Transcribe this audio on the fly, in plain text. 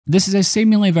This is a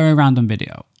seemingly very random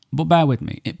video, but bear with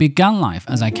me. It began life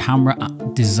as a camera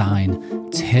app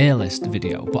design tier list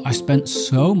video, but I spent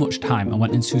so much time and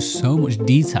went into so much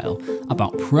detail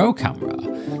about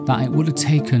ProCamera that it would have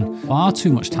taken far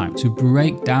too much time to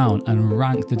break down and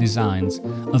rank the designs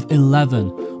of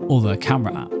 11 other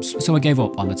camera apps. So I gave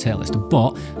up on the tier list,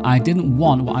 but I didn't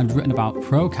want what I'd written about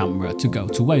ProCamera to go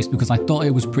to waste because I thought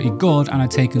it was pretty good and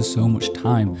I'd taken so much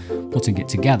time putting it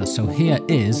together. So here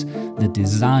is the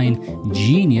design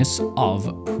genius of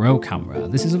ProCamera.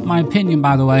 This isn't my opinion,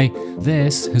 by the way.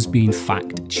 This has been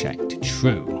fact-checked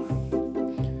true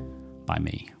by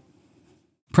me.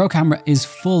 ProCamera is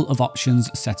full of options,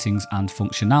 settings, and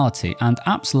functionality, and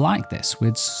apps like this,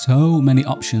 with so many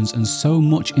options and so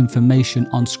much information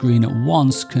on screen at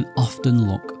once, can often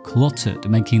look cluttered,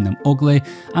 making them ugly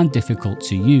and difficult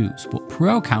to use. But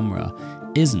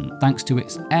ProCamera isn't, thanks to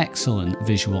its excellent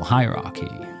visual hierarchy.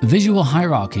 Visual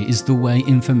hierarchy is the way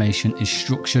information is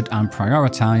structured and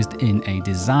prioritized in a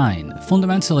design.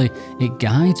 Fundamentally, it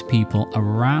guides people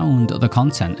around the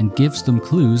content and gives them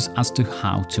clues as to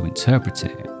how to interpret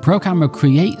it. ProCamera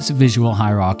creates visual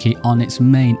hierarchy on its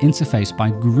main interface by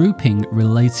grouping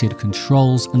related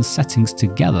controls and settings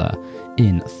together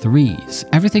in threes.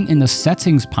 Everything in the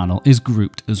settings panel is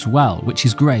grouped as well, which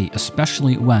is great,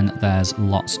 especially when there's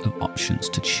lots of options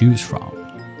to choose from.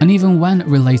 And even when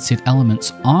related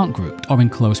elements aren't grouped or in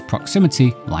close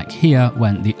proximity, like here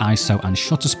when the ISO and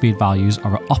shutter speed values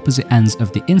are at opposite ends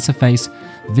of the interface,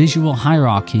 visual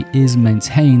hierarchy is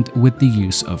maintained with the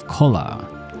use of color.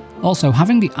 Also,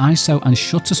 having the ISO and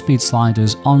shutter speed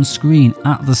sliders on screen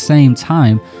at the same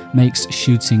time makes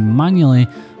shooting manually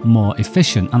more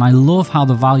efficient, and I love how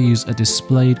the values are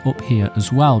displayed up here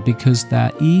as well because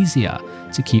they're easier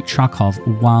to keep track of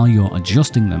while you're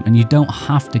adjusting them and you don't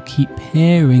have to keep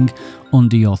peering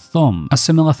under your thumb. A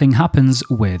similar thing happens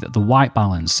with the white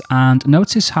balance, and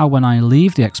notice how when I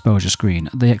leave the exposure screen,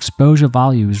 the exposure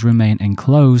values remain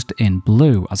enclosed in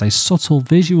blue as a subtle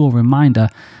visual reminder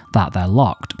that they're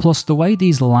locked. Plus, the way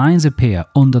these lines appear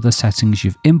under the settings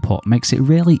you've input makes it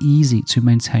really easy to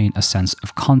maintain a sense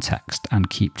of context and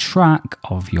keep track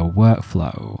of your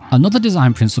workflow. Another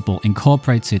design principle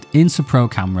incorporated into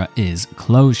ProCamera is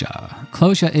closure.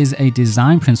 Closure is a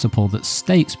design principle that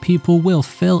states people will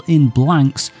fill in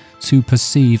blanks to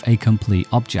perceive a complete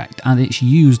object, and it's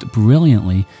used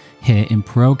brilliantly here in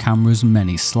ProCamera's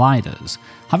many sliders.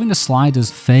 Having the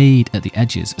sliders fade at the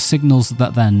edges signals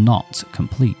that they're not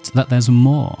complete, that there's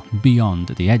more beyond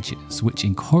the edges, which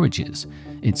encourages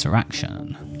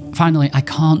interaction. Finally, I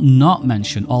can't not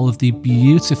mention all of the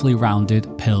beautifully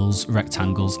rounded pills,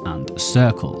 rectangles, and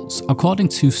circles. According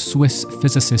to Swiss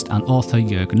physicist and author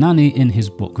Jörg Nani in his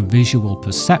book Visual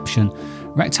Perception,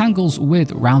 rectangles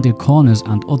with rounded corners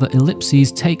and other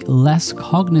ellipses take less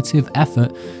cognitive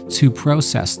effort to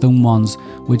process than ones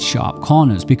with sharp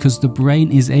corners because the brain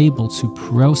is able to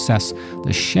process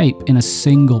the shape in a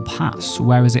single pass,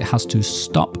 whereas it has to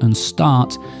stop and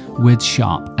start with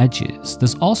sharp edges.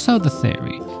 There's also the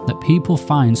theory that people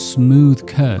find smooth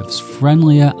curves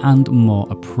friendlier and more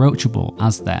approachable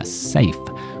as they're safe,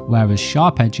 whereas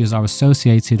sharp edges are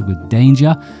associated with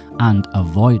danger and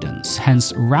avoidance.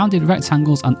 Hence, rounded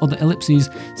rectangles and other ellipses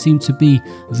seem to be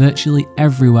virtually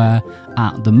everywhere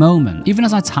at the moment. Even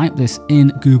as I type this in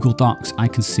Google Docs, I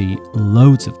can see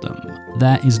loads of them.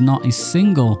 There is not a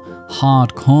single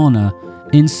hard corner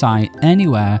in sight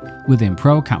anywhere within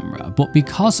ProCamera, but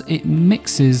because it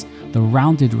mixes the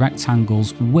rounded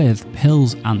rectangles with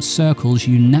pills and circles,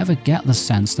 you never get the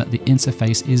sense that the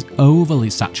interface is overly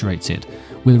saturated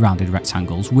with rounded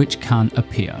rectangles, which can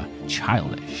appear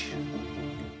childish.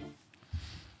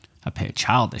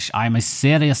 I'm a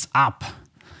serious app.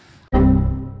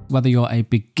 Whether you're a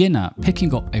beginner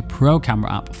picking up a ProCamera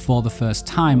app for the first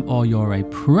time or you're a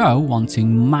pro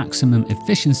wanting maximum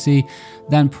efficiency,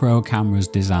 then ProCamera's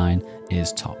design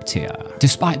is top tier.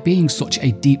 Despite being such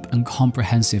a deep and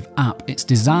comprehensive app, its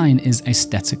design is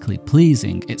aesthetically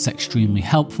pleasing, it's extremely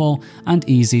helpful and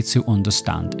easy to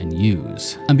understand and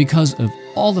use. And because of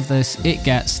all of this, it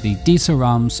gets the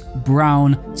Dieter-Rams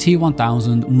Brown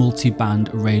T1000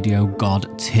 multi-band radio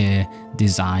god tier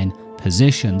design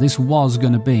position. This was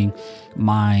going to be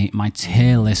my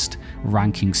tier list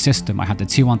ranking system. I had the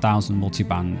T1000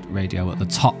 multi-band radio at the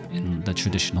top in the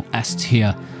traditional S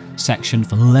tier section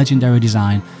for legendary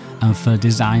design, and for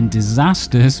design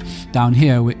disasters down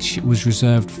here, which was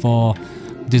reserved for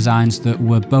designs that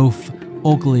were both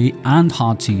ugly and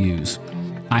hard to use.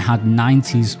 I had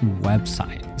 90s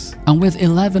websites. And with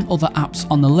 11 other apps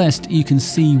on the list, you can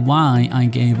see why I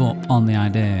gave up on the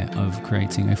idea of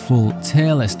creating a full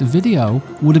tier list. The video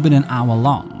would have been an hour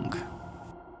long.